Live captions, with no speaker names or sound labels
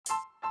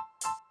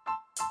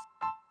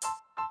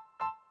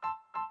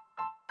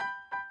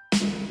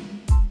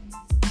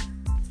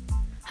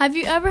Have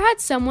you ever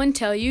had someone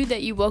tell you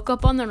that you woke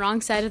up on the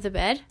wrong side of the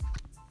bed?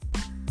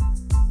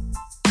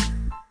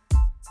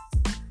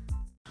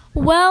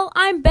 Well,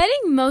 I'm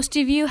betting most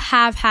of you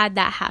have had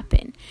that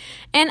happen,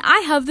 and I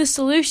have the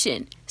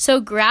solution,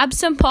 so grab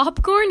some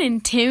popcorn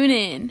and tune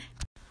in.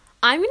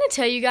 I'm going to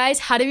tell you guys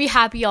how to be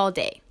happy all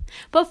day,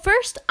 but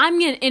first I'm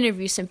going to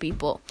interview some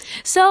people.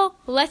 So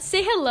let's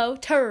say hello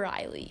to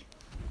Riley.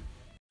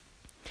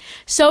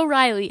 So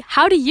Riley,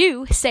 how do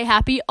you stay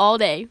happy all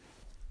day?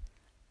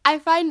 I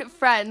find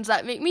friends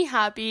that make me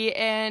happy,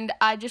 and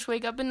I just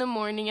wake up in the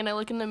morning and I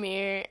look in the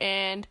mirror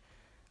and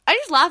I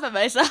just laugh at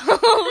myself. It's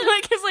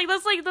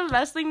that's the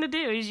best thing to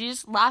do is you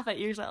just laugh at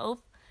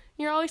yourself.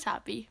 You're always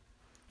happy.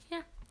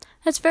 Yeah,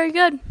 that's very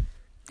good.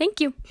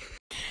 Thank you.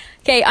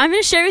 Okay, I'm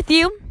going to share with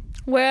you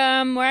where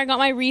I got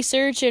my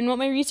research and what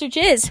my research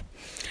is.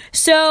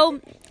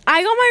 So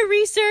I got my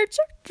research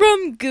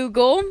from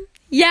Google.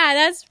 Yeah,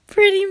 that's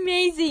pretty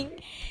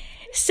amazing.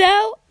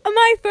 So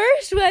my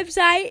first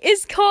website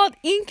is called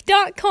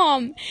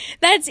Inc.com.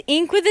 That's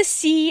Inc with a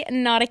C,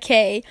 not a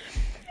K.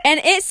 And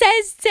it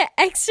says to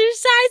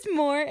exercise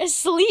more,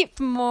 sleep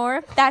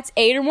more, that's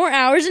 8 or more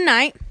hours a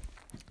night,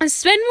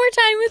 spend more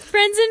time with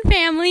friends and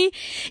family,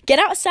 get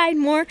outside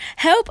more,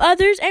 help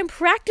others, and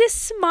practice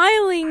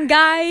smiling,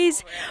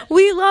 guys.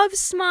 We love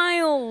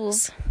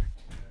smiles.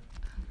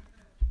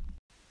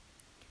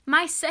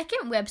 My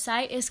second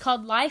website is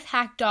called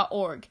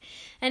lifehack.org,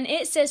 and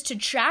it says to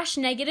trash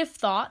negative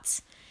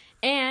thoughts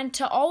and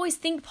to always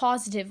think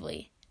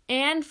positively.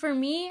 And for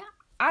me,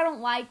 I don't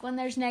like when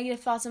there's negative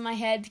thoughts in my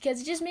head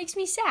because it just makes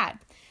me sad.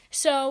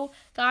 So,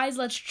 guys,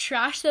 let's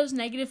trash those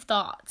negative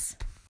thoughts.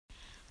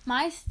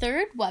 My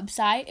third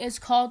website is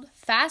called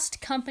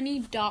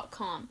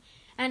fastcompany.com,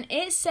 and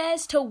it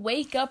says to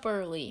wake up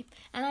early.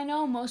 And I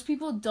know most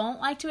people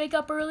don't like to wake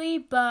up early,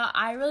 but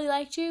I really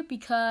like to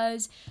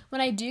because when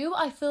I do,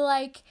 I feel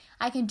like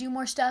I can do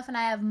more stuff and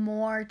I have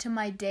more to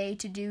my day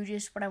to do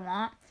just what I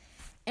want.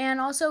 And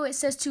also it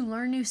says to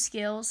learn new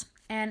skills.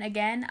 And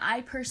again,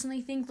 I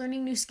personally think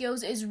learning new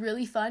skills is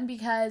really fun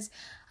because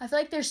I feel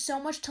like there's so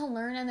much to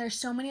learn and there's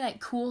so many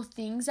cool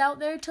things out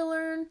there to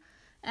learn.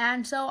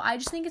 And so I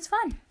just think it's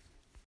fun.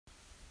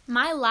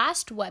 My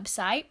last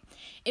website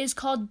is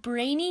called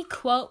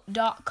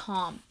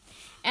brainyquote.com.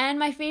 And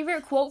my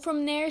favorite quote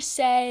from there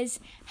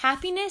says,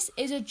 happiness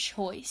is a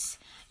choice.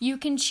 You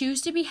can choose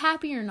to be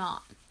happy or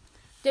not.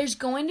 There's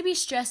going to be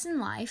stress in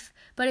life,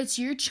 but it's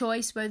your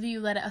choice whether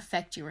you let it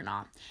affect you or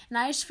not. And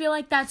I just feel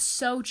like that's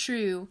so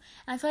true.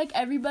 And I feel like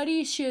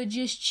everybody should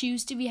just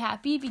choose to be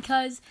happy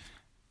because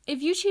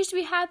if you choose to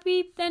be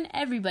happy, then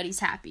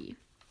everybody's happy.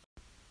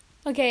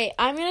 Okay,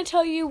 I'm going to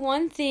tell you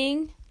one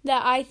thing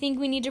that I think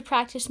we need to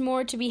practice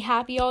more to be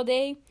happy all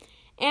day.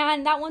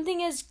 And that one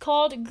thing is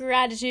called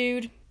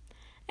gratitude.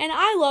 And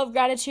I love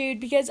gratitude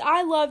because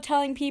I love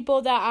telling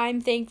people that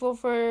I'm thankful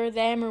for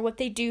them or what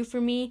they do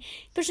for me,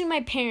 especially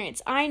my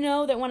parents. I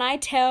know that when I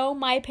tell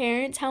my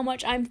parents how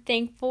much I'm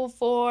thankful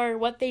for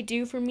what they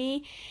do for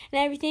me and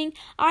everything,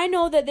 I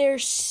know that they're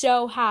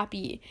so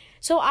happy.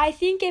 So I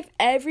think if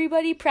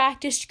everybody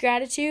practiced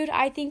gratitude,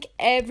 I think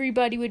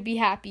everybody would be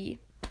happy.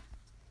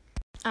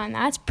 And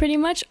that's pretty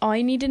much all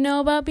you need to know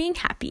about being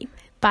happy.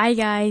 Bye,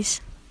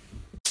 guys.